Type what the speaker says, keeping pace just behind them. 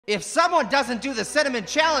If someone doesn't do the cinnamon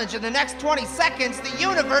challenge in the next 20 seconds, the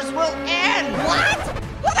universe will end! What?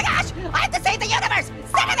 Oh my gosh! I have to save the universe!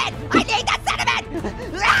 Cinnamon! I need that cinnamon!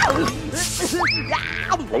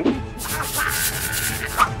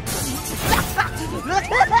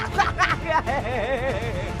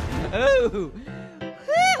 Ooh.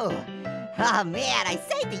 Whew. Oh man, I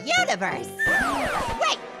saved the universe!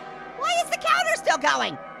 Wait! Why is the counter still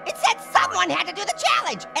going? It said someone had to do the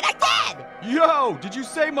challenge, and I did! Yo, did you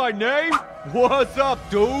say my name? What's up,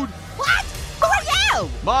 dude? What? Who are you?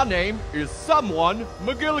 My name is Someone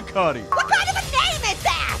McGillicuddy. What kind of a name is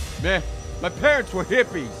that? Meh, my parents were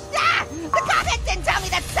hippies. Ah! The comment didn't tell me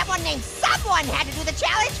that someone named Someone had to do the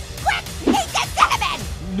challenge! Quick, eat that cinnamon!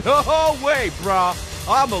 No way, brah.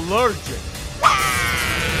 I'm allergic. Ah!